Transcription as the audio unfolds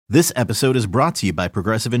This episode is brought to you by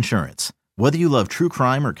Progressive Insurance. Whether you love true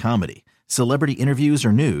crime or comedy, celebrity interviews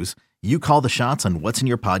or news, you call the shots on what's in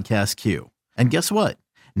your podcast queue. And guess what?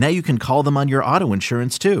 Now you can call them on your auto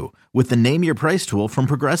insurance too with the Name Your Price tool from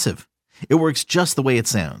Progressive. It works just the way it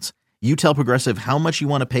sounds. You tell Progressive how much you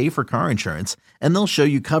want to pay for car insurance, and they'll show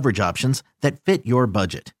you coverage options that fit your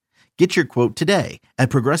budget. Get your quote today at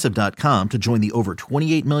Progressive.com to join the over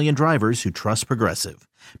 28 million drivers who trust Progressive.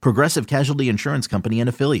 Progressive Casualty Insurance Company and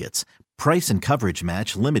Affiliates. Price and coverage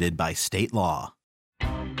match limited by state law.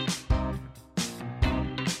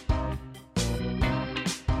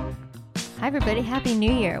 Hi, everybody. Happy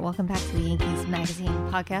New Year. Welcome back to the Yankees Magazine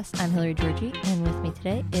podcast. I'm Hillary Georgie, and with me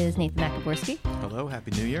today is Nathan Macaborski. Hello. Happy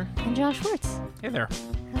New Year. And John Schwartz. Hey there.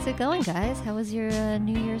 How's it going, guys? How was your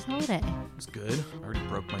New Year's holiday? It was good. I already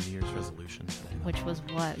broke my New Year's resolution today. Which was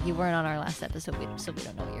what? You weren't on our last episode, so we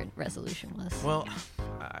don't know what your resolution was. Well,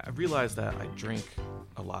 I realized that I drink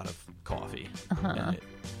a lot of coffee, and it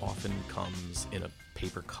often comes in a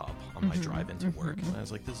paper cup on my drive into work. And I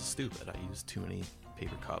was like, this is stupid. I use too many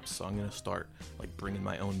paper cups, so I'm going to start like bringing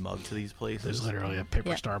my own mug to these places. There's literally a paper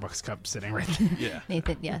Starbucks cup sitting right there. Yeah.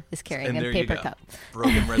 Nathan, is carrying And a there paper you go. cup.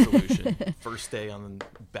 Broken resolution. First day on the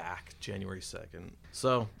back, January 2nd.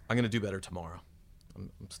 So I'm going to do better tomorrow. I'm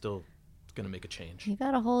still going to make a change. You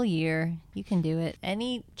got a whole year. You can do it.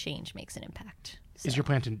 Any change makes an impact. So. Is your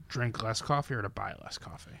plan to drink less coffee or to buy less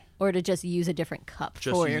coffee? Or to just use a different cup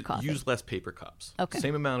Just for your coffee? use less paper cups. Okay.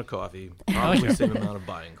 Same amount of coffee, probably the same amount of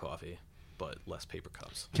buying coffee, but less paper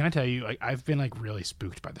cups. Can I tell you, I've been really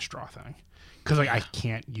spooked by the straw thing. Because I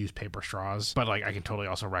can't use paper straws, but I can totally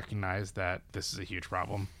also recognize that this is a huge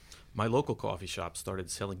problem. My local coffee shop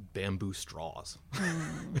started selling bamboo straws,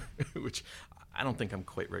 which I don't think I'm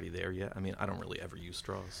quite ready there yet. I mean, I don't really ever use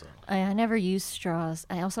straws. So. I never use straws.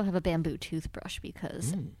 I also have a bamboo toothbrush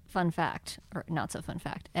because, fun fact, or not so fun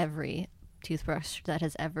fact, every toothbrush that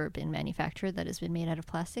has ever been manufactured that has been made out of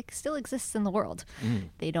plastic still exists in the world.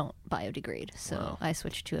 They don't biodegrade. So I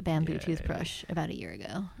switched to a bamboo toothbrush about a year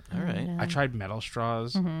ago. All right. I tried metal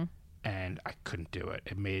straws, and I couldn't do it.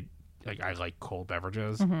 It made, I like cold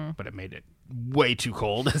beverages, but it made it way too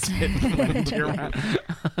cold as it went into your mouth.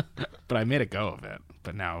 But I made a go of it.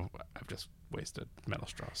 But now I've just wasted metal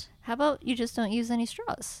straws. How about you just don't use any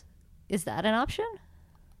straws? Is that an option?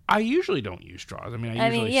 I usually don't use straws.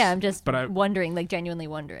 I'm just wondering, genuinely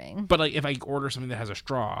wondering. But if I order something that has a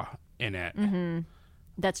straw in it.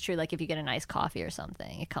 That's true. If you get an iced coffee or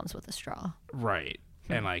something, it comes with a straw. Right.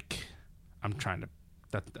 And I'm trying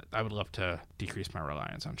to, I would love to decrease my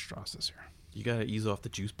reliance on straws this year. You got to ease off the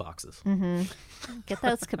juice boxes. Get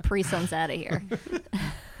those Capri Suns out of here.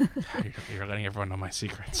 You're letting everyone know my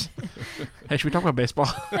secrets. Hey, should we talk about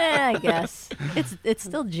baseball? I guess. It's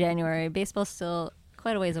still January. Baseball's still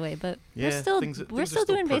quite a ways away, but we're still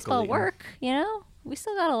doing baseball work, We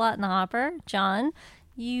still got a lot in the hopper. John,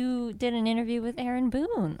 you did an interview with Aaron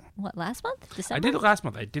Boone. What, last month? December? I did it last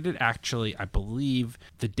month. I did it actually, I believe,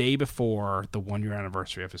 the day before the 1-year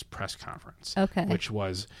anniversary of his press conference. Okay.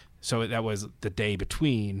 So that was the day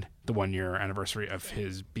between the 1-year anniversary of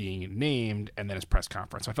his being named and then his press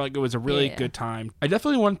conference. So I felt like it was a really good time. I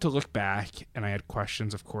definitely wanted to look back, and I had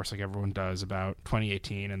questions, of course, like everyone does, about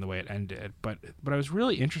 2018 and the way it ended. But what I was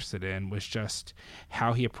really interested in was just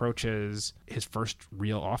how he approaches his first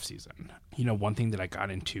real offseason. One thing that I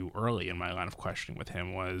got into early in my line of questioning with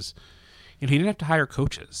him was, he didn't have to hire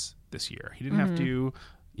coaches this year. He didn't have to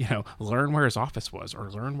learn where his office was or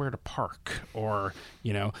learn where to park or,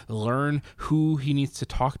 learn who he needs to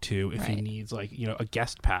talk to if he needs a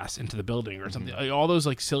guest pass into the building or something. All those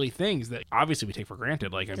silly things that obviously we take for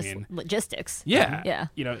granted. Logistics. Yeah. Yeah.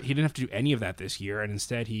 He didn't have to do any of that this year. And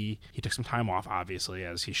instead he took some time off, obviously,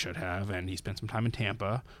 as he should have. And he spent some time in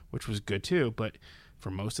Tampa, which was good too. But for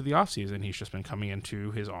most of the offseason, he's just been coming into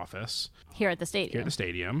his office here at the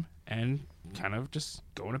stadium and kind of just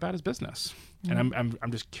going about his business. And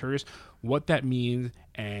I'm just curious what that means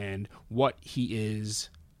and what he is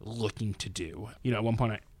looking to do. At one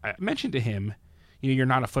point I mentioned to him, you're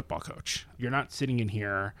not a football coach. You're not sitting in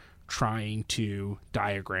here trying to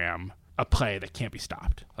diagram a play that can't be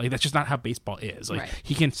stopped. That's just not how baseball is.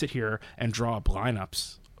 He can sit here and draw up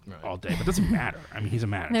lineups all day, but it doesn't matter. He's a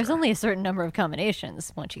manager. There's only a certain number of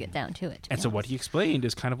combinations once you get down to it. And so what he explained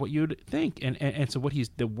is kind of what you'd think. And so what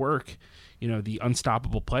the work, the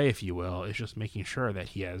unstoppable play, if you will, is just making sure that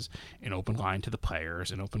he has an open line to the players,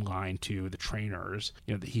 an open line to the trainers,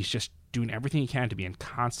 that he's just doing everything he can to be in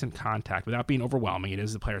constant contact without being overwhelming. It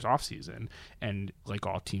is the players' off season, and like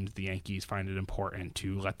all teams, the Yankees find it important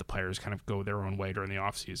to let the players kind of go their own way during the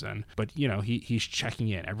off season. But he's checking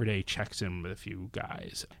in every day. He checks in with a few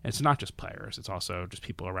guys. And it's not just players; it's also just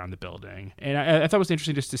people around the building. And I thought it was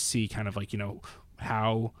interesting just to see kind of like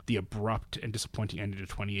how the abrupt and disappointing ending to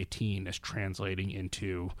 2018 is translating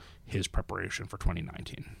into his preparation for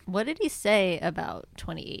 2019. What did he say about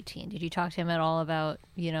 2018? Did you talk to him at all about,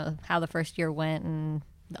 how the first year went and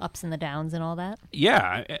the ups and the downs and all that?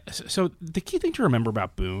 Yeah. So the key thing to remember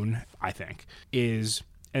about Boone, I think, is,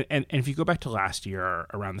 and if you go back to last year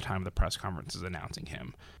around the time of the press conferences announcing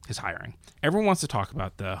his hiring, everyone wants to talk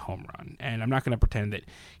about the home run. And I'm not going to pretend that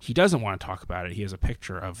he doesn't want to talk about it. He has a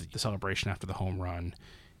picture of the celebration after the home run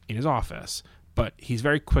in his office. But he's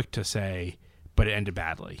very quick to say, but it ended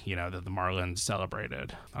badly, that the Marlins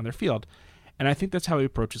celebrated on their field. And I think that's how he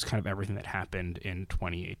approaches kind of everything that happened in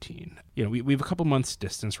 2018. We have a couple months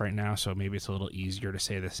distance right now, so maybe it's a little easier to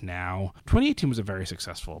say this now. 2018 was a very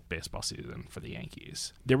successful baseball season for the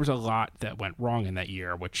Yankees. There was a lot that went wrong in that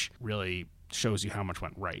year, which really shows you how much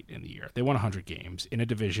went right in the year. They won 100 games in a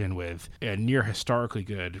division with a near historically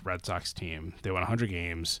good Red Sox team. They won 100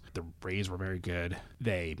 games. The Rays were very good.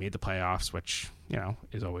 They made the playoffs, which,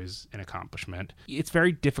 is always an accomplishment. It's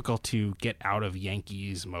very difficult to get out of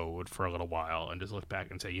Yankees mode for a little while and just look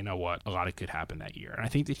back and say, you know what, a lot of good happened that year. And I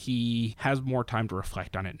think that he has more time to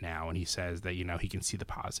reflect on it now, and he says that, he can see the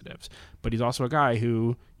positives. But he's also a guy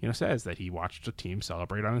who, says that he watched a team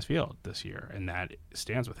celebrate on his field this year, and that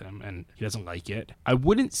stands with him, and he doesn't like it. I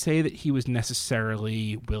wouldn't say that he was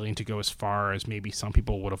necessarily willing to go as far as maybe some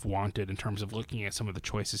people would have wanted in terms of looking at some of the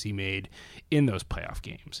choices he made in those playoff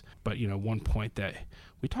games. But, one point that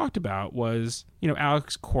we talked about was,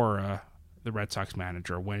 Alex Cora, the Red Sox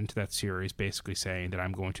manager, went into that series basically saying that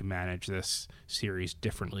I'm going to manage this series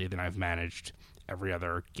differently than I've managed every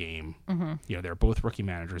other game. Mm-hmm. They're both rookie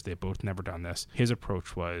managers. They've both never done this. His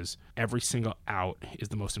approach was every single out is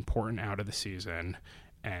the most important out of the season,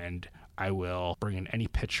 and I will bring in any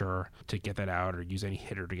pitcher to get that out or use any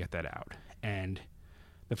hitter to get that out. And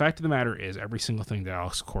the fact of the matter is every single thing that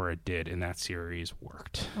Alex Cora did in that series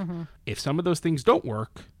worked. Mm-hmm. If some of those things don't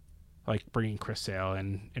work, like bringing Chris Sale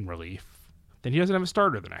in relief, then he doesn't have a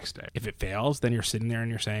starter the next day. If it fails, then you're sitting there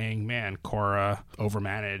and you're saying, man, Cora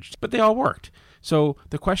overmanaged. But they all worked. So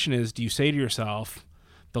the question is, do you say to yourself,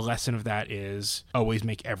 the lesson of that is always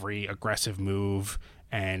make every aggressive move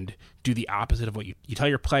and do the opposite of what you tell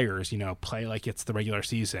your players, play like it's the regular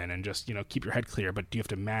season and just, keep your head clear, but do you have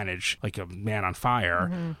to manage like a man on fire?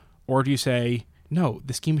 Mm-hmm. Or do you say, no,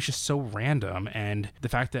 this game is just so random, and the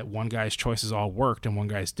fact that one guy's choices all worked and one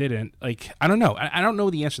guy's didn't, I don't know. I don't know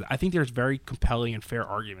the answer to that. I think there's very compelling and fair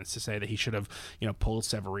arguments to say that he should have, pulled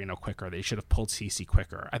Severino quicker. They should have pulled CeCe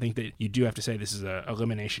quicker. I think that you do have to say this is an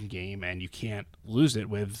elimination game, and you can't lose it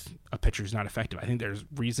with a pitcher who's not effective. I think there's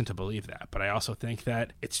reason to believe that, but I also think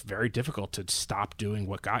that it's very difficult to stop doing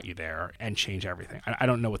what got you there and change everything. I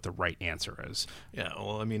don't know what the right answer is. Yeah,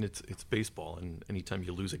 well, it's baseball, and anytime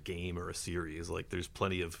you lose a game or a series, there's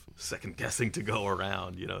plenty of second guessing to go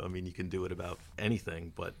around. You can do it about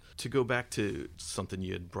anything. But to go back to something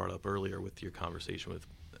you had brought up earlier with your conversation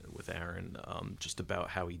with Aaron, just about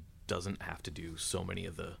how he doesn't have to do so many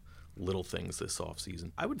of the little things this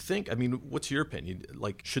offseason. I would think, what's your opinion?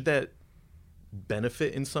 Should that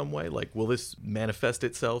benefit in some way? Will this manifest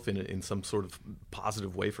itself in some sort of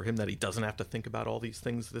positive way for him, that he doesn't have to think about all these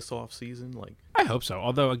things this offseason? I hope so.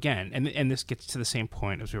 Although, again, and this gets to the same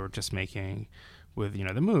point as we were just making with,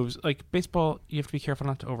 the moves. Baseball, you have to be careful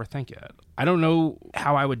not to overthink it. I don't know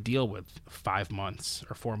how I would deal with 5 months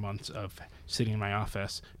or 4 months of sitting in my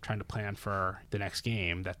office trying to plan for the next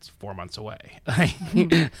game that's 4 months away. I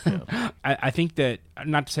think that,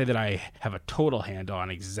 not to say that I have a total handle on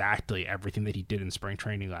exactly everything that he did in spring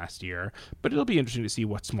training last year, but it'll be interesting to see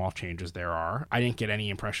what small changes there are. I didn't get any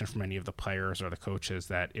impression from any of the players or the coaches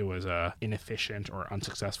that it was a inefficient or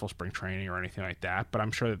unsuccessful spring training or anything like that, but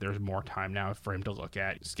I'm sure that there's more time now for him to look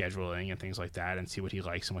at scheduling and things like that and see what he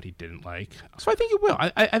likes and what he didn't like. So I think it will.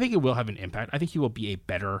 I think it will have an impact. I think he will be a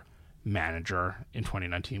better manager in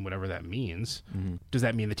 2019, whatever that means. Mm-hmm. Does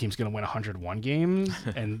that mean the team's going to win 101 games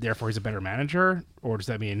and therefore he's a better manager? Or does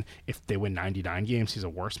that mean if they win 99 games, he's a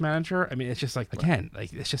worse manager? It's just again,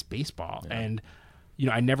 it's just baseball. Yeah. And,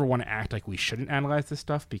 I never want to act like we shouldn't analyze this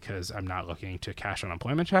stuff because I'm not looking to cash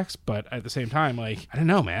unemployment checks. But at the same time, I don't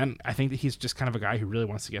know, man. I think that he's just kind of a guy who really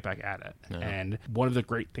wants to get back at it. Yeah. And one of the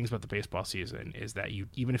great things about the baseball season is that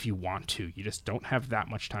even if you want to, you just don't have that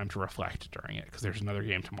much time to reflect during it because there's another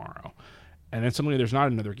game tomorrow. And then suddenly there's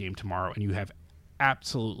not another game tomorrow and you have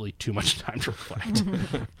absolutely too much time to reflect.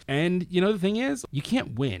 And, the thing is, you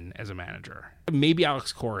can't win as a manager. Maybe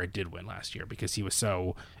Alex Cora did win last year because he was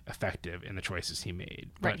so effective in the choices he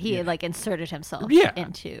made. Right, he inserted himself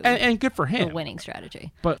into and good for him. The winning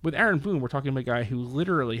strategy. But with Aaron Boone, we're talking about a guy who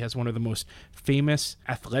literally has one of the most famous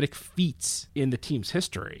athletic feats in the team's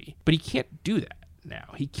history, but he can't do that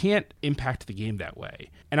now. He can't impact the game that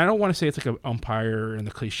way. And I don't want to say it's like an umpire in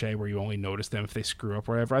the cliche where you only notice them if they screw up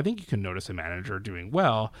or whatever. I think you can notice a manager doing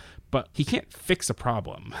well, but he can't fix a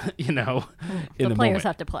problem, in the players moment.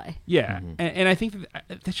 have to play. Yeah. And I think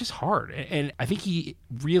that's just hard. And I think he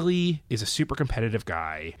really is a super competitive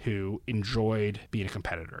guy who enjoyed being a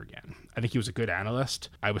competitor again. I think he was a good analyst.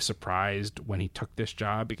 I was surprised when he took this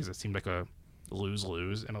job because it seemed like a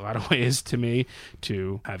lose-lose in a lot of ways to me,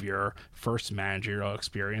 to have your first managerial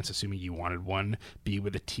experience, assuming you wanted one, be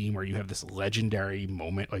with a team where you have this legendary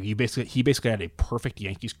moment. Like he basically had a perfect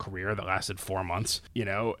Yankees career that lasted 4 months,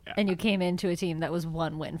 And you came into a team that was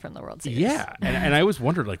 1 win from the World Series. Yeah. And I always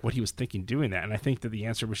wondered what he was thinking doing that. And I think that the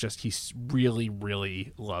answer was just he really,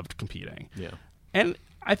 really loved competing. Yeah. And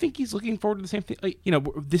I think he's looking forward to the same thing.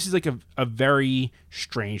 This is like a very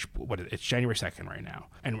strange, it's January 2nd right now.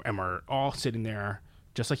 And we're all sitting there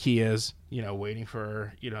just like he is, waiting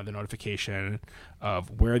for, the notification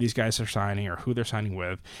of where these guys are signing or who they're signing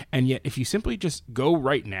with. And yet, if you simply just go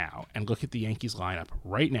right now and look at the Yankees lineup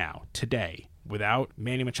right now, today, without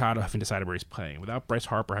Manny Machado having decided where he's playing, without Bryce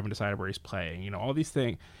Harper having decided where he's playing, all these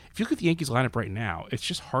things. If you look at the Yankees lineup right now, it's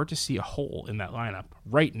just hard to see a hole in that lineup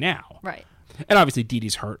right now. Right. And obviously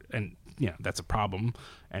Didi's hurt, and that's a problem.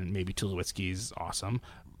 And maybe Tulowitzki's awesome.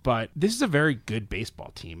 But this is a very good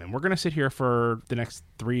baseball team, and we're going to sit here for the next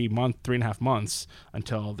 3.5 months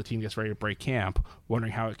until the team gets ready to break camp,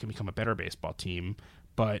 wondering how it can become a better baseball team.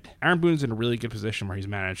 But Aaron Boone's in a really good position where he's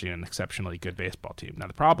managing an exceptionally good baseball team. Now,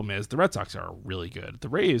 the problem is the Red Sox are really good. The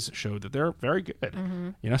Rays showed that they're very good.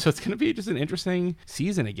 Mm-hmm. So it's going to be just an interesting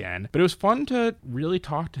season again. But it was fun to really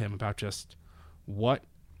talk to him about just what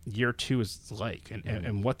year 2 is like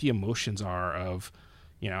and what the emotions are of,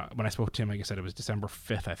 when I spoke to him, like I said, it was December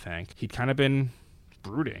 5th, I think. He'd kind of been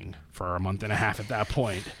brooding for a month and a half at that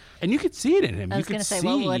point. And you could see it in him. I was going to say,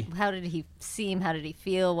 how did he seem? How did he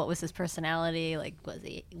feel? What was his personality? Like, was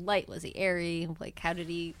he light? Was he airy? Like, how did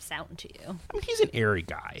he sound to you? I mean, he's an airy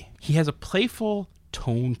guy. He has a playful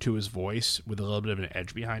tone to his voice with a little bit of an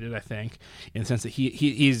edge behind it, I think, in the sense that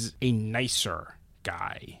he's a nicer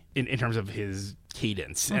guy in terms of his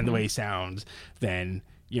cadence and the way he sounds than,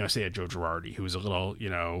 say a Joe Girardi, who's a little,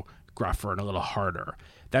 gruffer and a little harder.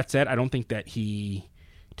 That said, I don't think that he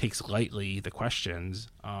takes lightly the questions.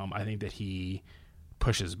 I think that he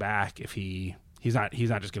pushes back if he's not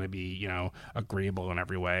just going to be, agreeable in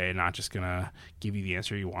every way, not just going to give you the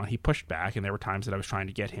answer you want. He pushed back, and there were times that I was trying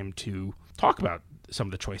to get him to talk about some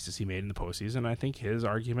of the choices he made in the postseason. I think his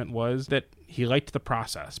argument was that he liked the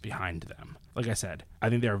process behind them. Like I said, I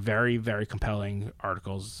think there are very, very compelling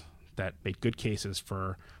articles that made good cases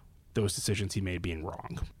for those decisions he made being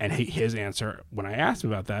wrong. And his answer, when I asked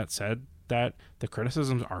him about that, said that the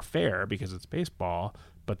criticisms are fair because it's baseball,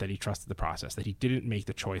 but that he trusted the process, that he didn't make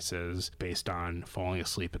the choices based on falling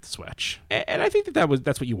asleep at the switch. And I think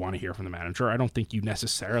that's what you want to hear from the manager. I don't think you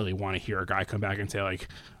necessarily want to hear a guy come back and say like,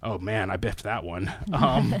 oh man, I biffed that one.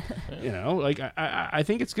 I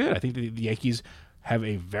think it's good. I think the Yankees have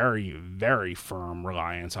a very, very firm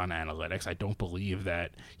reliance on analytics. I don't believe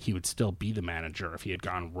that he would still be the manager if he had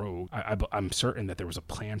gone rogue. I'm certain that there was a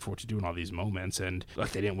plan for what to do in all these moments, and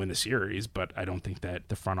they didn't win the series, but I don't think that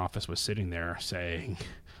the front office was sitting there saying,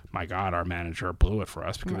 my God, our manager blew it for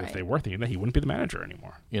us, because if they were thinking that, he wouldn't be the manager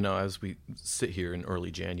anymore. As we sit here in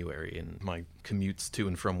early January and my commutes to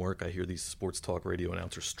and from work, I hear these sports talk radio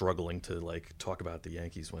announcers struggling to talk about the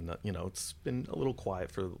Yankees when it's been a little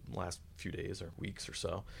quiet for the last few days or weeks or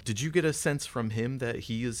so. Did you get a sense from him that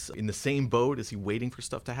he is in the same boat? Is he waiting for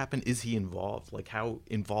stuff to happen? Is he involved? How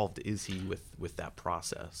involved is he with that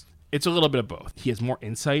process? It's a little bit of both. He has more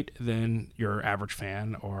insight than your average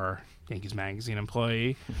fan or Yankees Magazine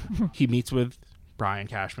employee. He meets with Brian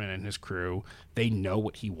Cashman and his crew. They know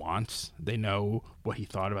what he wants. They know what he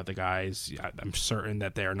thought about the guys. I'm certain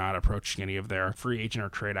that they're not approaching any of their free agent or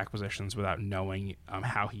trade acquisitions without knowing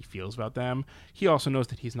how he feels about them. He also knows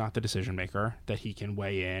that he's not the decision maker, that he can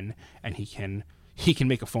weigh in and he can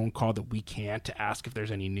make a phone call that we can't to ask if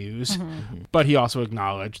there's any news. Mm-hmm. But he also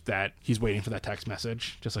acknowledged that he's waiting for that text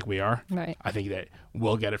message, just like we are. Right. I think that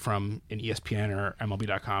we'll get it from an ESPN or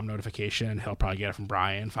MLB.com notification. He'll probably get it from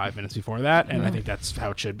Brian 5 minutes before that, and I think that's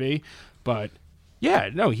how it should be. But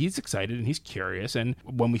Yeah, no, he's excited and he's curious. And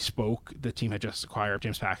when we spoke, the team had just acquired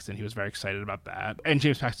James Paxton. He was very excited about that. And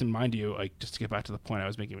James Paxton, mind you, like just to get back to the point I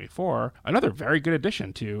was making before, another very good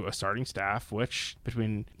addition to a starting staff, which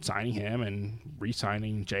between signing him and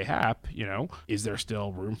re-signing J Happ, is there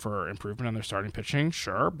still room for improvement on their starting pitching?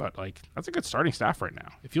 Sure, but like that's a good starting staff right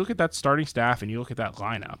now. If you look at that starting staff and you look at that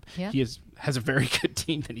lineup, he has a very good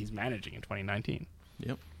team that he's managing in 2019.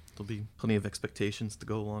 Yep. There'll be plenty of expectations to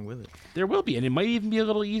go along with it. There will be, and it might even be a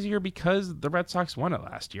little easier because the Red Sox won it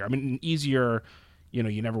last year. I mean, easier,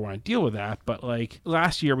 you never want to deal with that, but like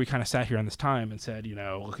last year we kind of sat here on this time and said,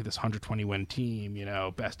 look at this 120-win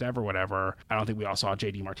team, best ever, whatever. I don't think we all saw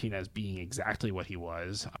JD Martinez being exactly what he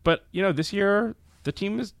was. But, this year the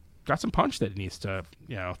team has got some punch that it needs to,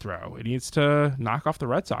 throw. It needs to knock off the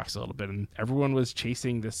Red Sox a little bit, and everyone was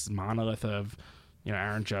chasing this monolith of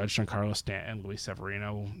Aaron Judge, Giancarlo Stanton, Luis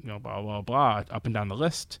Severino, blah, blah, blah, up and down the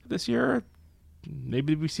list. This year,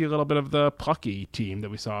 maybe we see a little bit of the plucky team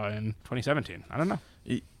that we saw in 2017. I don't know.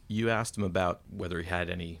 You asked him about whether he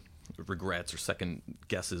had any regrets or second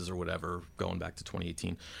guesses or whatever going back to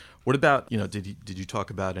 2018. What about, did you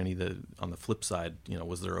talk about any on the flip side,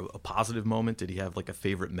 was there a positive moment? Did he have like a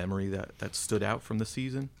favorite memory that stood out from the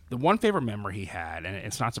season? The one favorite memory he had, and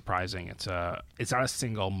it's not surprising, it's not a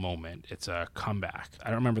single moment, it's a comeback. I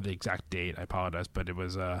don't remember the exact date, I apologize, but it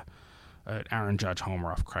was an Aaron Judge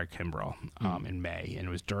homer off Craig Kimbrell in May, and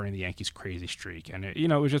it was during the Yankees' crazy streak. And it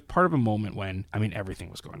was just part of a moment when,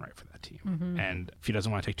 everything was going right for that team. Mm-hmm. And if he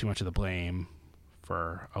doesn't want to take too much of the blame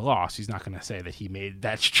for a loss, he's not going to say that he made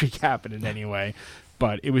that streak happen in any way,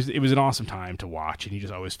 but it was an awesome time to watch, and he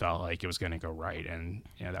just always felt like it was going to go right. And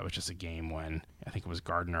that was just a game when I think it was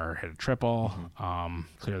Gardner hit a triple,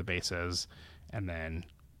 clear the bases, and then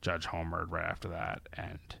Judge homered right after that,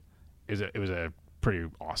 and it was a pretty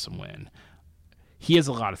awesome win. He has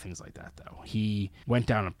a lot of things like that, though. He went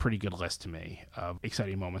down a pretty good list to me of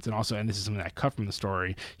exciting moments. And also, and this is something I cut from the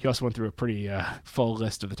story, he also went through a pretty full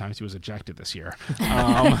list of the times he was ejected this year.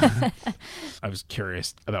 I was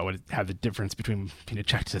curious about how the difference between being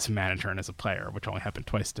ejected as a manager and as a player, which only happened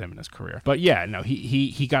twice to him in his career. But yeah, no,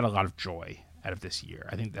 he got a lot of joy out of this year.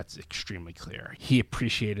 I think that's extremely clear. He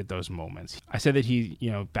appreciated those moments. I said that he,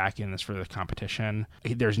 back in this for the competition.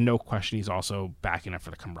 There's no question he's also backing it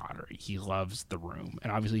for the camaraderie. He loves the room.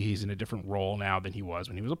 And obviously he's in a different role now than he was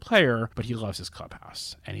when he was a player, but he loves his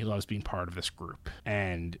clubhouse and he loves being part of this group.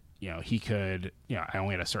 And, he could, I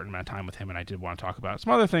only had a certain amount of time with him and I did want to talk about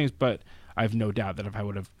some other things, but I have no doubt that if I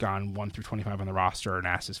would have gone 1 through 25 on the roster and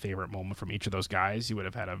asked his favorite moment from each of those guys, he would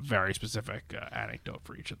have had a very specific anecdote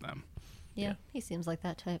for each of them. Yeah, he seems like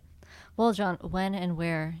that type. Well, John, when and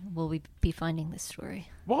where will we be finding this story?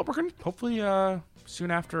 Well, we're going to hopefully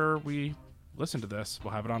soon after we listen to this,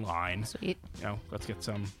 we'll have it online. Sweet. Let's get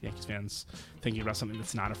some Yankees fans thinking about something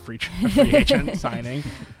that's not a free agent signing.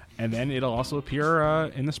 And then it'll also appear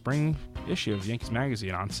in the spring issue of Yankees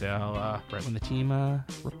Magazine on sale right when the team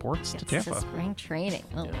reports to Tampa. It's spring training.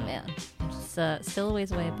 Oh, man. It's still a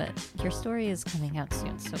ways away, but your story is coming out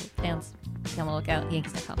soon. So fans, be on the lookout,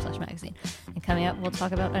 yankees.com/magazine. And coming up, we'll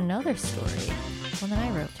talk about another story, one that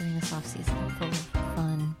I wrote during this offseason, full of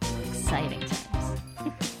fun, exciting times.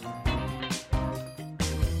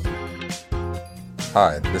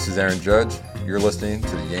 Hi, this is Aaron Judge. You're listening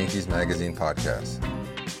to the Yankees Magazine podcast.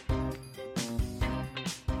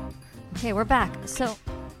 Okay, we're back. So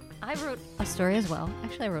I wrote a story as well.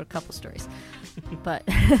 Actually, I wrote a couple stories. But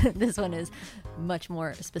this one is much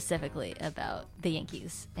more specifically about the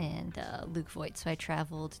Yankees and Luke Voit. So I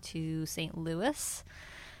traveled to St. Louis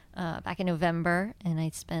back in November, and I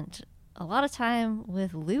spent a lot of time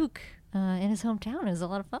with Luke in his hometown. It was a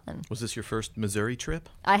lot of fun. Was this your first Missouri trip?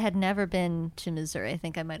 I had never been to Missouri. I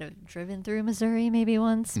think I might have driven through Missouri maybe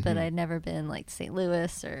once, but I'd never been like to St.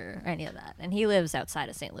 Louis or any of that. And he lives outside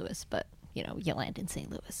of St. Louis, but you land in St.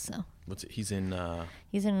 Louis. So what's it? He's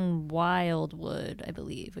in Wildwood, I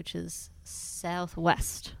believe, which is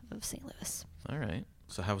southwest of St. Louis. All right.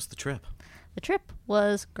 So how was the trip? The trip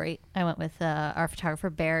was great. I went with our photographer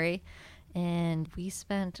Barry, and we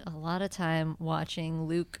spent a lot lot of time watching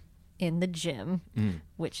Luke in the gym,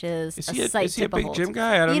 which is a sight is he to a big behold. gym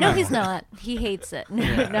guy? I don't know. He's not. He hates it.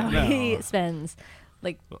 No, he spends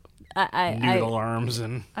like noodle arms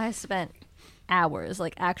and I spent hours,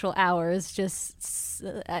 like actual hours. Just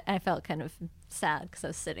I felt kind of sad because I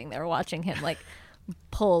was sitting there watching him like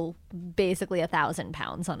pull basically 1,000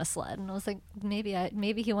 pounds on a sled. And I was like,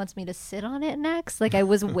 maybe he wants me to sit on it next. Like I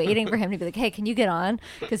was waiting for him to be like, hey, can you get on?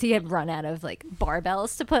 Because he had run out of like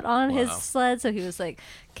barbells to put on his sled. So he was like,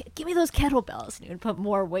 give me those kettlebells. And he would put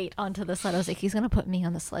more weight onto the sled. I was like, he's going to put me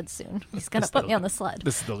on the sled soon. He's going to put me on the sled.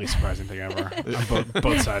 This is the least surprising thing ever on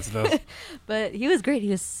both sides of this. But he was great. He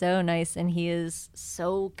was so nice. And he is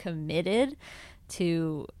so committed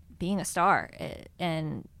to being a star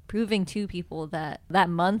and proving to people that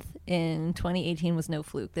month in 2018 was no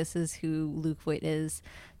fluke. This is who Luke Voit is.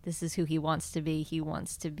 This is who he wants to be. He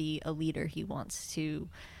wants to be a leader.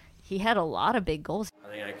 He had a lot of big goals.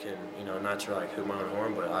 I think I can, not to like hoot my own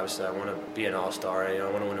horn, but obviously I want to be an all-star.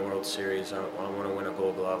 I want to win a World Series. I want to win a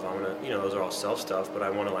Gold Glove. I want to, those are all self stuff, but I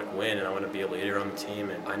want to like win, and I want to be a leader on the team.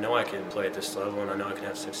 And I know I can play at this level, and I know I can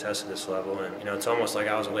have success at this level. And it's almost like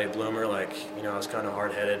I was a late bloomer. Like I was kind of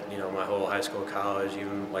hard-headed. My whole high school, college,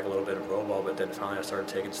 even like a little bit of pro ball. But then finally I started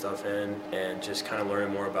taking stuff in and just kind of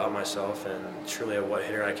learning more about myself and truly at what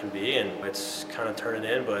hitter I can be. And it's kind of turning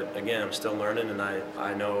in. But again, I'm still learning, and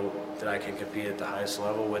I know that I can compete at the highest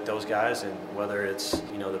level with those guys, and whether it's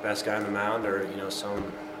the best guy on the mound or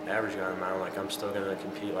some average guy on the mound, like I'm still going to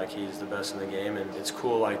compete like he's the best in the game. And it's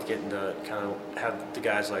cool like getting to kind of have the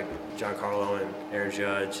guys like Giancarlo and Aaron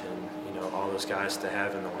Judge and all those guys to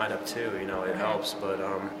have in the lineup too. It helps, but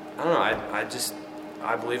I don't know,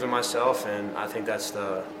 I believe in myself, and I think that's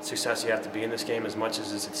the success you have to be in this game. As much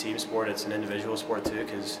as it's a team sport, it's an individual sport too,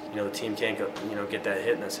 because the team can't go, get that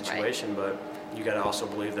hit in that situation. Right. But you got to also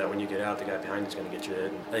believe that when you get out, the guy behind you is going to get you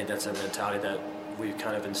hit. And I think that's a mentality that we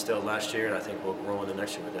kind of instilled last year, and I think we'll roll into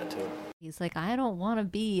next year with that too. He's like, I don't want to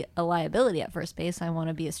be a liability at first base. I want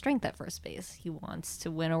to be a strength at first base. He wants to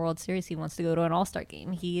win a World Series. He wants to go to an All-Star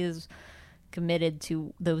game. He is committed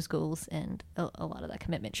to those goals, and a lot of that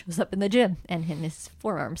commitment shows up in the gym and in his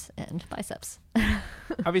forearms and biceps.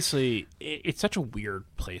 Obviously, it's such a weird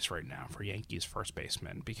place right now for Yankees first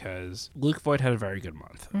baseman because Luke Voit had a very good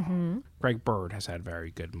month. Mm-hmm. Greg Bird has had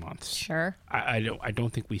very good months. Sure. I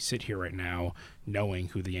don't think we sit here right now knowing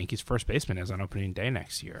who the Yankees first baseman is on opening day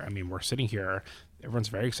next year. I mean, we're sitting here, everyone's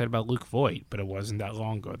very excited about Luke Voit, but it wasn't that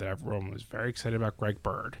long ago that everyone was very excited about Greg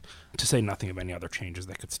Bird, to say nothing of any other changes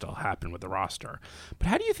that could still happen with the roster. But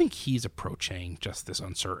how do you think he's approaching just this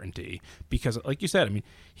uncertainty? Because like you said, I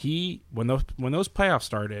mean, when those playoffs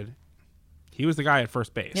started, he was the guy at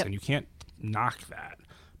first base, yep. And you can't knock that.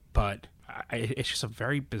 But it's just a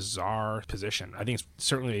very bizarre position. I think it's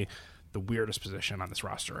certainly the weirdest position on this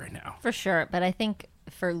roster right now. For sure. But I think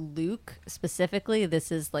for Luke specifically,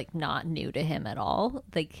 this is like not new to him at all.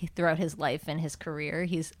 Like throughout his life and his career,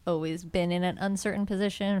 he's always been in an uncertain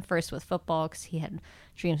position. First with football, because he had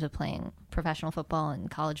dreams of playing professional football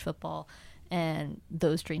and college football. And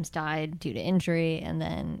those dreams died due to injury. And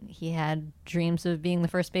then he had dreams of being the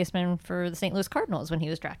first baseman for the St. Louis Cardinals when he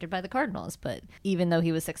was drafted by the Cardinals. But even though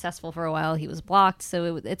he was successful for a while, he was blocked.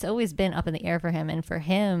 So it's always been up in the air for him. And for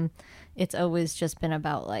him, it's always just been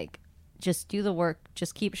about like, just do the work,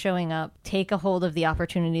 just keep showing up, take a hold of the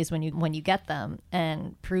opportunities when you get them,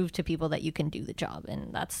 and prove to people that you can do the job.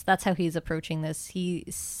 And that's how he's approaching this. He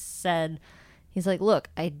said, he's like, look,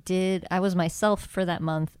 I was myself for that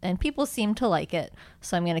month, and people seem to like it.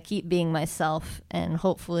 So I'm going to keep being myself and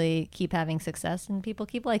hopefully keep having success, and people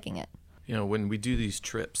keep liking it. When we do these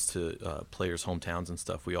trips to players' hometowns and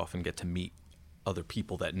stuff, we often get to meet other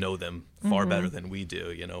people that know them far better than we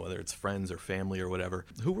do, whether it's friends or family or whatever.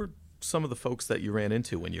 Who were some of the folks that you ran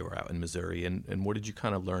into when you were out in Missouri, and what did you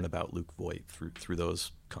kind of learn about Luke Voit through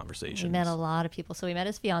those conversations? We met a lot of people. So we met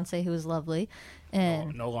his fiance, who was lovely,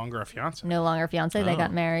 and no longer a fiance. No longer a fiance. Oh. They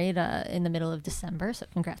got married in the middle of December. So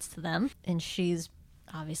congrats to them. And she's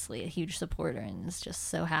obviously a huge supporter and is just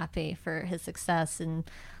so happy for his success and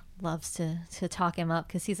loves to talk him up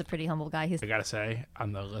because he's a pretty humble guy. I gotta say,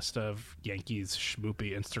 on the list of Yankees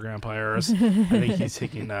schmoopy Instagram players, I think he's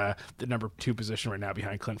taking the number 2 position right now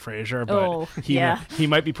behind Clint Frazier, but he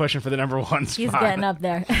might be pushing for the number 1 spot. He's getting up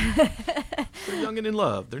there. They're young and in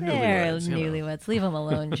love. They're newlyweds. Newlyweds. Leave them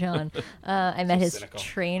alone, John. I met his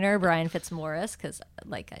trainer, Brian Fitzmaurice, because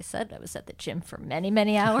like I said, I was at the gym for many,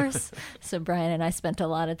 many hours. So Brian and I spent a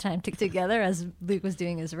lot of time together as Luke was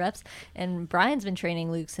doing his reps. And Brian's been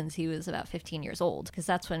training Luke since he was about 15 years old, because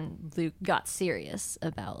that's when Luke got serious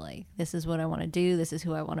about like, this is what I want to do, this is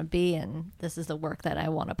who I want to be, and this is the work that I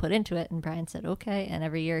want to put into it. And Brian said okay, and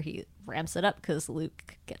every year he ramps it up because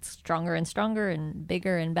Luke gets stronger and stronger and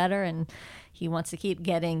bigger and better, and he wants to keep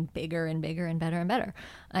getting bigger and bigger and better and better.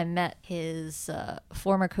 I met his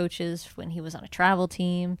former coaches when he was on a travel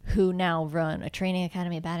team who now run a training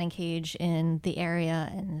academy, batting cage in the area,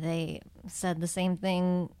 and they said the same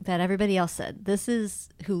thing that everybody else said. This is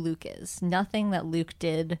who Luke is. Nothing that Luke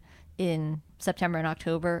did in September and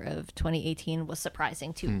October of 2018 was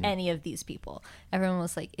surprising to any of these people. Everyone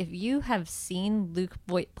was like, if you have seen Luke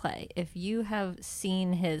Voit play, if you have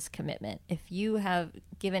seen his commitment, if you have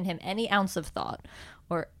given him any ounce of thought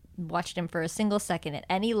or watched him for a single second at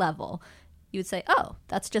any level, you would say, oh,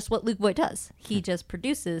 that's just what Luke Voit does. He just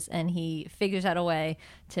produces and he figures out a way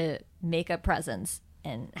to make a presence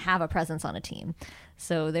and have a presence on a team.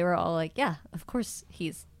 So they were all like, yeah, of course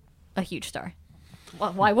he's a huge star.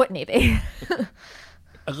 Well, why wouldn't he be?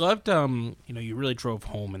 I loved, you really drove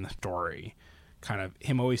home in the story, kind of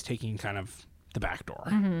him always taking kind of the back door.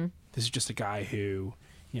 Mm-hmm. This is just a guy who,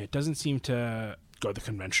 doesn't seem to go the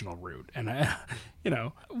conventional route. And,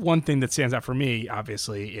 one thing that stands out for me,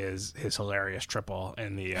 obviously, is his hilarious triple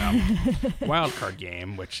in the wild card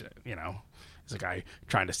game, which, is a guy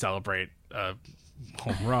trying to celebrate a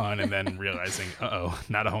home run and then realizing,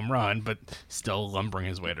 not a home run, but still lumbering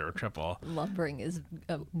his way to a triple. Lumbering is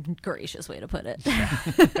a gracious way to put it.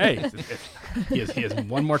 Hey, he has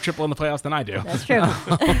one more triple in the playoffs than I do. That's true.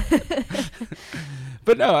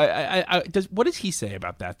 But no, what does he say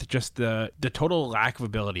about that? Just the total lack of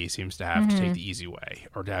ability he seems to have to take the easy way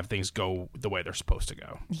or to have things go the way they're supposed to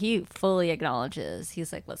go. He fully acknowledges.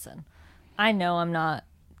 He's like, listen, I know I'm not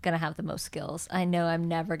going to have the most skills. I know I'm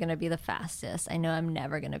never going to be the fastest. I know I'm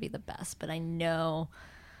never going to be the best, but I know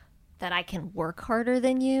that I can work harder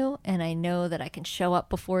than you, and I know that I can show up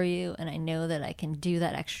before you, and I know that I can do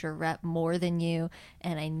that extra rep more than you,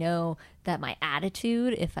 and I know that my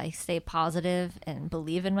attitude, if I stay positive and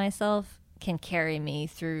believe in myself, can carry me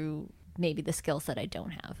through maybe the skills that I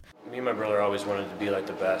don't have. Me and my brother always wanted to be like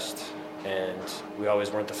the best, and we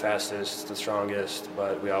always weren't the fastest, the strongest,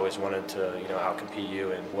 but we always wanted to, outcompete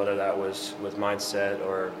you, and whether that was with mindset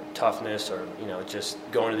or toughness or, just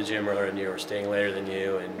going to the gym earlier than you or staying later than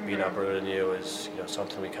you and being up earlier than you is,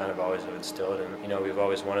 something we kind of always have instilled, and, we've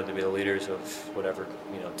always wanted to be the leaders of whatever,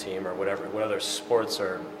 team or whatever sports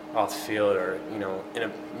are off the field or,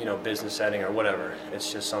 in a, business setting or whatever.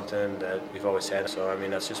 It's just something that we've always had. So,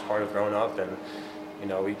 that's just part of growing up, and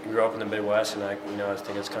we grew up in the Midwest, and I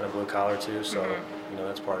think it's kind of blue collar too. So,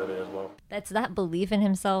 that's part of it as well. That's that belief in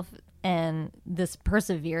himself and this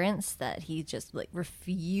perseverance that he just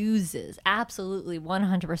refuses, absolutely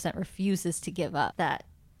 100% refuses to give up. That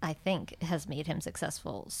I think has made him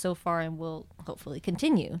successful so far and will hopefully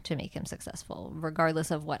continue to make him successful. Regardless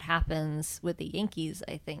of what happens with the Yankees,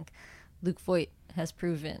 I think Luke Voit has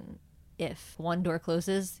proven if one door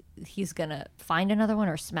closes, he's going to find another one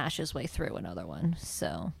or smash his way through another one.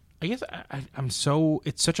 So I guess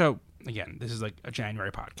it's such again, this is like a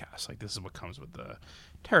January podcast. Like, this is what comes with the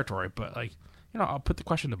territory. But I'll put the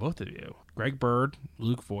question to both of you. Greg Bird,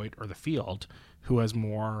 Luke Voit, or the field, who has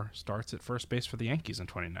more starts at first base for the Yankees in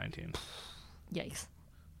 2019? Yikes.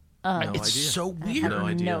 No idea. It's so weird. No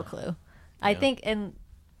idea. No clue. I think,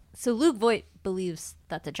 so Luke Voit believes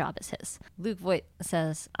that the job is his. Luke Voit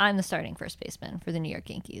says, I'm the starting first baseman for the New York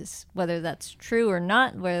Yankees. Whether that's true or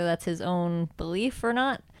not, whether that's his own belief or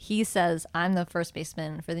not, he says, I'm the first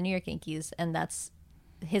baseman for the New York Yankees, and that's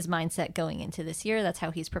his mindset going into this year. That's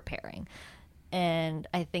how he's preparing. And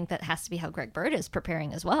I think that has to be how Greg Bird is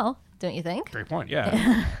preparing as well, don't you think? Great point,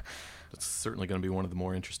 yeah. It's certainly going to be one of the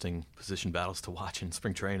more interesting position battles to watch in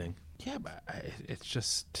spring training. Yeah, but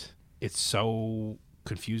it's so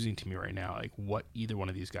confusing to me right now, like what either one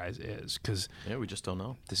of these guys is, because we just don't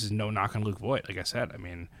know. This is no knock on Luke Voit. Like I said,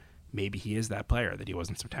 maybe he is that player that he was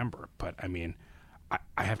in September, but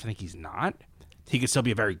I have to think he's not. He could still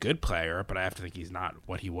be a very good player, but I have to think he's not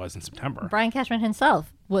what he was in September. Brian Cashman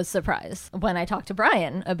himself was surprised when I talked to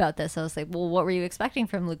Brian about this. I was like, well, what were you expecting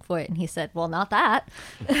from Luke Voit? And he said, well, not that.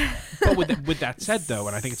 But with that said, though,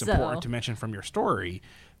 and I think it's important to mention from your story,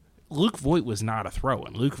 Luke Voit was not a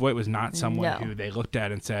throw-in. Luke Voit was not someone who they looked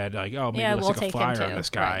at and said, maybe let's take a flyer on this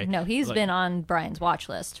guy. Right. No, he's been on Brian's watch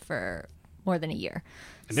list for more than a year.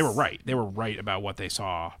 And they were right. They were right about what they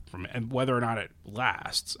saw from it. And whether or not it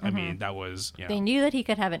lasts, that was... They knew that he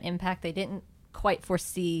could have an impact. They didn't quite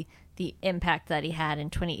foresee the impact that he had in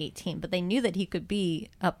 2018, but they knew that he could be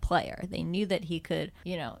a player. They knew that he could,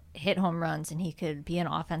 hit home runs and he could be an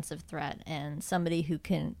offensive threat and somebody who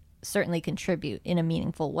can certainly contribute in a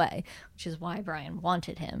meaningful way, which is why Brian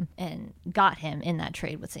wanted him and got him in that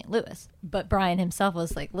trade with St. Louis. But Brian himself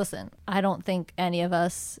was like, listen, I don't think any of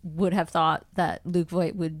us would have thought that Luke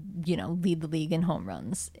Voit would, lead the league in home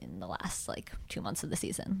runs in the last 2 months of the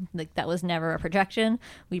season. That was never a projection.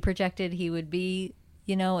 We projected he would be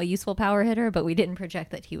a useful power hitter, but we didn't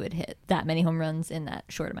project that he would hit that many home runs in that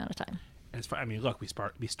short amount of time. And it's, I mean, look,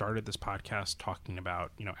 we started this podcast talking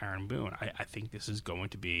about, Aaron Boone. I think this is going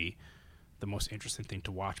to be the most interesting thing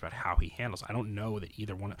to watch about how he handles. I don't know that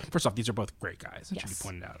either one. First off, these are both great guys. It should be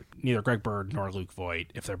pointed out. Neither Greg Bird nor Luke Voit,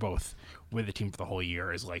 if they're both with the team for the whole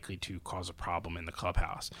year, is likely to cause a problem in the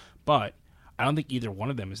clubhouse. But I don't think either one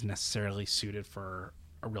of them is necessarily suited for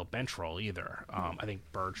a real bench role either. I think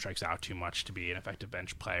Bird strikes out too much to be an effective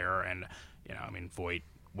bench player, and Voit,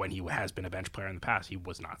 when he has been a bench player in the past, he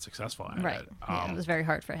was not successful at it. It was very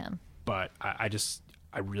hard for him. But I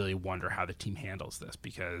really wonder how the team handles this,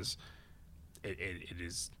 because it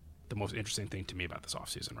is the most interesting thing to me about this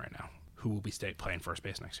offseason right now. Who will be playing first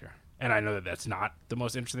base next year? And I know that that's not the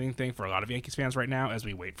most interesting thing for a lot of Yankees fans right now as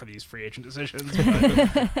we wait for these free agent decisions.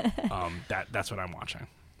 But that's what I'm watching.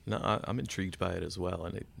 No, I'm intrigued by it as well,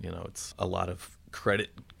 and it's a lot of credit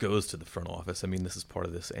goes to the front office. I mean, this is part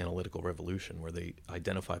of this analytical revolution where they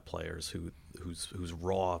identify players whose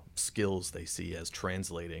raw skills they see as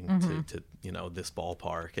translating to this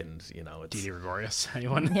ballpark, and it's Didi Gregorius,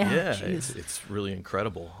 anyone? Yeah, it's really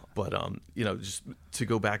incredible. But just to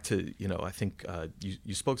go back to I think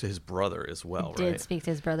you spoke to his brother as well, right? Did speak to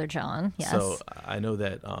his brother John. Yes. So I know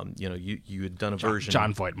that you had done a version.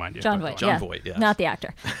 Jon Voight, mind you. Jon Voight. Jon Voight, yes. Not the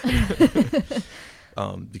actor.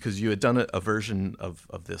 Because you had done a version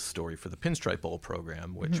of this story for the Pinstripe Bowl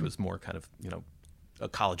program, which was more kind of, a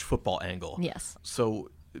college football angle. Yes. So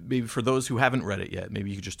maybe for those who haven't read it yet, maybe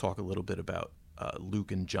you could just talk a little bit about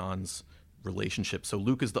Luke and John's relationship. So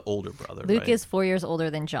Luke is the older brother, Luke right? is 4 years older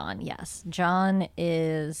than John, yes. John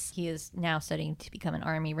is now studying to become an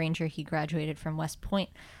Army Ranger. He graduated from West Point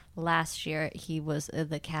last year. He was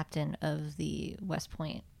the captain of the West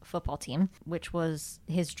Point football team, which was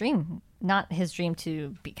his dream. Not his dream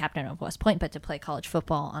to be captain of West Point, but to play college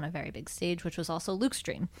football on a very big stage, which was also Luke's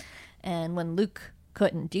dream. And when Luke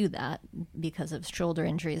couldn't do that because of shoulder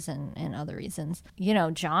injuries and other reasons,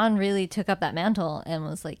 John really took up that mantle and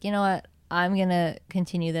was like, you know what, I'm going to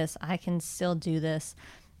continue this. I can still do this.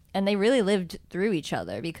 And they really lived through each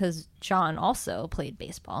other because John also played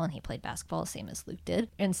baseball and he played basketball, same as Luke did.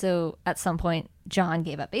 And so at some point, John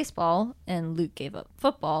gave up baseball and Luke gave up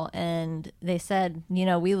football. And they said,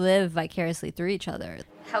 we live vicariously through each other.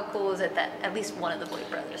 How cool is it that at least one of the Voight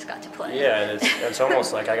brothers got to play? Yeah, and it's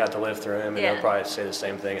almost like I got to live through him, and he'll probably say the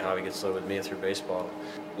same thing, how he gets to live with me through baseball.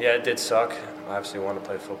 Yeah, it did suck. I obviously wanted to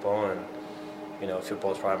play football, and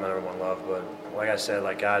football is probably my number one love, but like I said,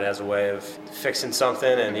 God has a way of fixing something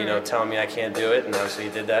and, telling me I can't do it, and obviously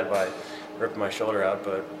he did that by ripping my shoulder out,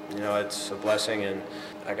 but, it's a blessing, and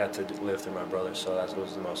I got to live through my brother, so that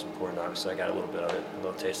was the most important. Obviously, I got a little bit of it, a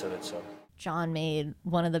little taste of it, so. John made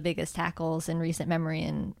one of the biggest tackles in recent memory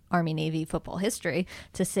in Army-Navy football history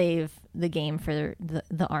to save the game for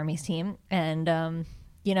the Army's team, and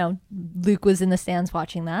Luke was in the stands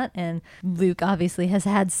watching that, and Luke obviously has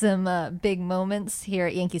had some big moments here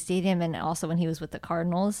at Yankee Stadium and also when he was with the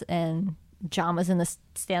Cardinals, and John was in the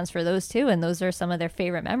stands for those too, and those are some of their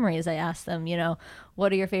favorite memories. I asked them,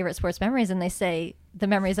 what are your favorite sports memories? And they say the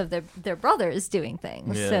memories of their brothers doing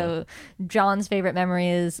things. Yeah. So John's favorite memory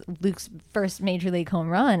is Luke's first major league home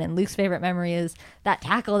run, and Luke's favorite memory is that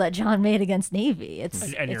tackle that John made against Navy.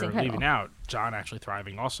 It's you're incredible. leaving out John actually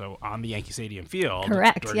thriving also on the Yankee Stadium field.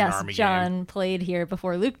 Correct. During Yes, the Army John game. played here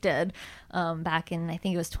before Luke did. Back in, I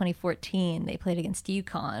think it was 2014, they played against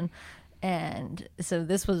UConn. And so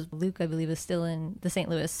this was Luke, I believe, is still in the St.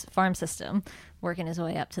 Louis farm system, working his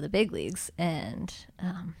way up to the big leagues. And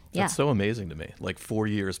That's so amazing to me. 4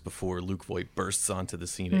 years before Luke Voit bursts onto the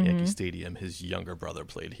scene at Yankee Stadium, his younger brother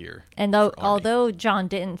played here. And although John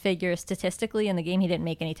didn't figure statistically in the game, he didn't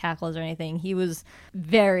make any tackles or anything, he was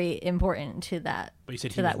very important to that. But you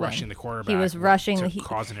said he was rushing the quarterback. He was rushing to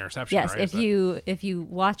cause an interception. Yes, right? if you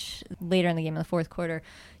watch later in the game in the fourth quarter,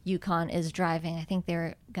 UConn is driving. I think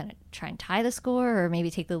they're gonna try and tie the score or maybe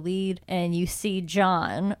take the lead, and you see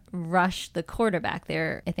John rush the quarterback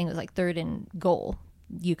there. I think it was third and goal.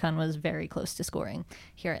 UConn was very close to scoring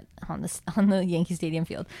here on the Yankee Stadium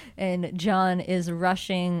field, and John is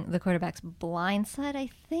rushing the quarterback's blind side. I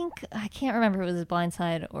can't remember if it was his blind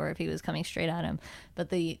side or if he was coming straight at him, but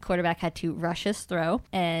the quarterback had to rush his throw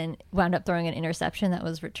and wound up throwing an interception that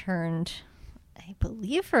was returned, I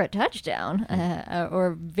believe, for a touchdown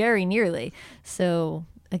or very nearly. So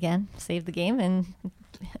again, saved the game, and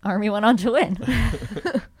Army went on to win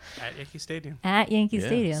At Yankee Stadium. at Yankee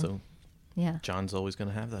Stadium. So Yeah. John's always going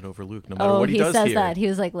to have that over Luke, no matter what he does says here. that. He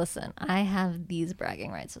was like, listen, I have these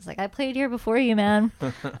bragging rights. I was like, I played here before you, man.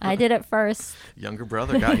 I did it first. Younger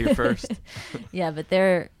brother got here first. Yeah, but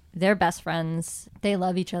they're they're best friends. They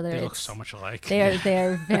love each other. They look so much alike.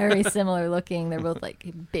 They're very similar looking. They're both like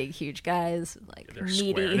big, huge guys, like They're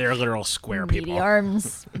meaty. square. They're literal square meaty people.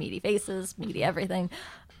 arms, meaty faces, meaty everything.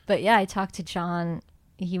 But yeah, I talked to John.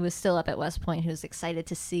 He was still up at West Point. He was excited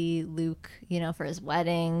to see Luke, for his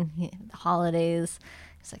wedding, the holidays.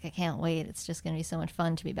 He's like, I can't wait. It's just going to be so much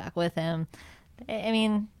fun to be back with him. I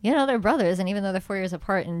mean, they're brothers, and even though they're 4 years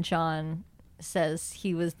apart, and John says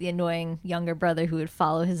he was the annoying younger brother who would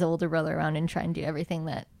follow his older brother around and try and do everything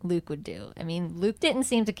that Luke would do. I mean, Luke didn't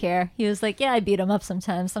seem to care. He was like, yeah, I beat him up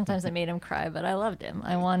sometimes. Sometimes I made him cry, but I loved him.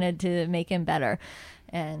 I wanted to make him better.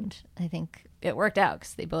 And I think it worked out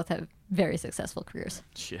because they both have very successful careers.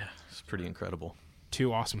 Yeah, it's pretty incredible.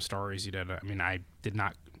 2 awesome stories you did. I mean, I did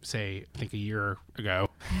not say, I think a year ago,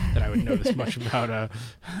 that I would know this much about a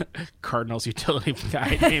Cardinals utility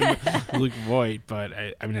guy named Luke Voit, but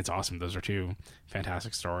I mean, it's awesome. Those are 2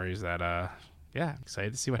 fantastic stories that, I'm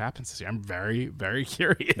excited to see what happens this year. I'm very, very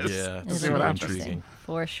curious. Yeah, It's see what happens. interesting,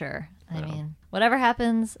 for sure. I mean, whatever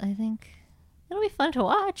happens, I think it'll be fun to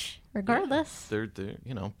watch, regardless. They're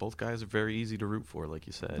both guys are very easy to root for, like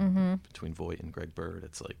you said. Between Voit and Greg Bird,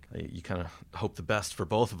 it's like you kind of hope the best for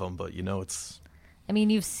both of them, but it's. I mean,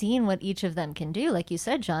 you've seen what each of them can do. Like you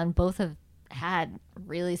said, John, both have had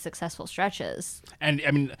really successful stretches. And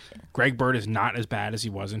I mean, Greg Bird is not as bad as he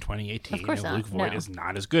was in 2018. Of course and not, Luke Voit no. is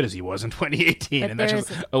not as good as he was in 2018. But and that's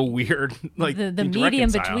just a weird the to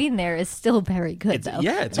medium reconcile. between there is still very good, though.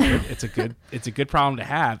 Yeah, it's a good problem to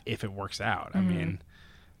have if it works out. I mean,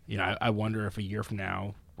 I wonder if a year from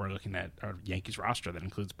now we're looking at a Yankees roster that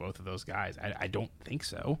includes both of those guys. I don't think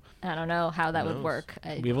so. I don't know how that would knows? work.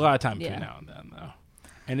 We have a lot of time between now and then, though.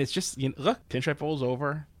 And it's just, look, Pinstripe Bowl's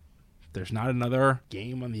over. There's not another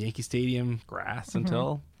game on the Yankee Stadium grass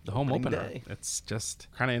until the home Opening opener. day. It's just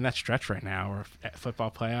kind of in that stretch right now where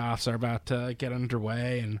football playoffs are about to get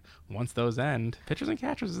underway. And once those end, pitchers and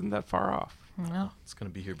catchers isn't that far off. No, It's going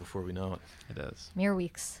to be here before we know it. It is. mere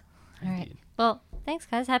weeks. All right. Indeed. Well, thanks,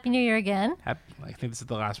 guys. Happy New Year again. I think this is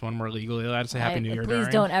the last one we're legally allowed to say Happy New Year Please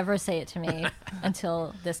during. don't ever say it to me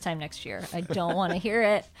until this time next year. I don't want to hear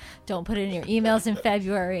it. Don't put it in your emails in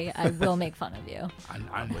February. I will make fun of you.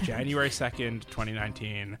 On January 2nd,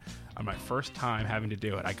 2019, on my first time having to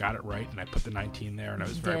do it, I got it right, and I put the 19 there, and I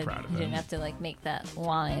was very proud of You it. didn't have to make that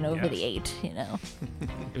line over the 8,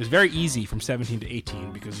 It was very easy from 17 to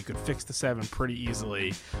 18 because you could fix the 7 pretty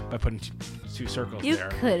easily by putting two circles You there.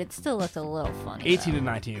 could. It still looked a little funny. 18 though. to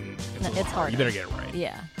 19, No, it's hard. You better get it right.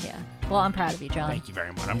 Yeah. Well, I'm proud of you, John. Thank you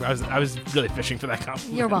very much. I was really fishing for that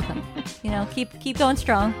compliment. You're welcome. Keep going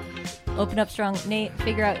strong. Open up strong. Nate,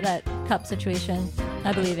 figure out that cup situation.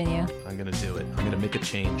 I believe in you. I'm going to do it. I'm going to make a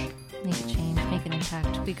change. Make a change. Make an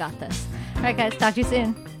impact. We got this. All right, guys. Talk to you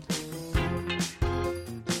soon.